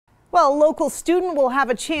Well, a local student will have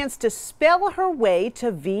a chance to spell her way to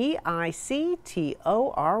Victory.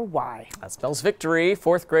 That spells victory.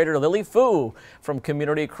 Fourth grader Lily Fu from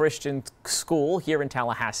Community Christian School here in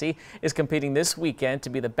Tallahassee is competing this weekend to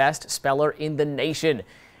be the best speller in the nation.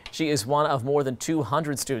 She is one of more than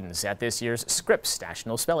 200 students at this year's Scripps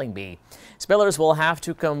National Spelling Bee. Spellers will have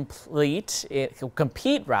to compete in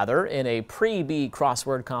a pre-bee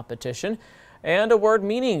crossword competition and a word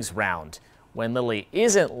meanings round. When Lily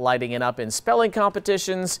isn't lighting it up in spelling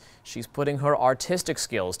competitions, she's putting her artistic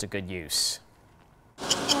skills to good use. I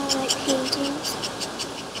like paintings.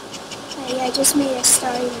 I just made a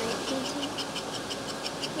Starry Night painting.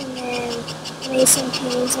 And then made some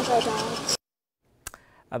paintings of our dogs.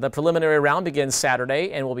 The preliminary round begins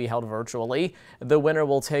Saturday and will be held virtually. The winner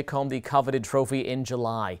will take home the coveted trophy in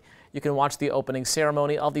July. You can watch the opening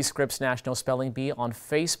ceremony of the Scripps National Spelling Bee on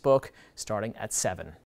Facebook starting at 7.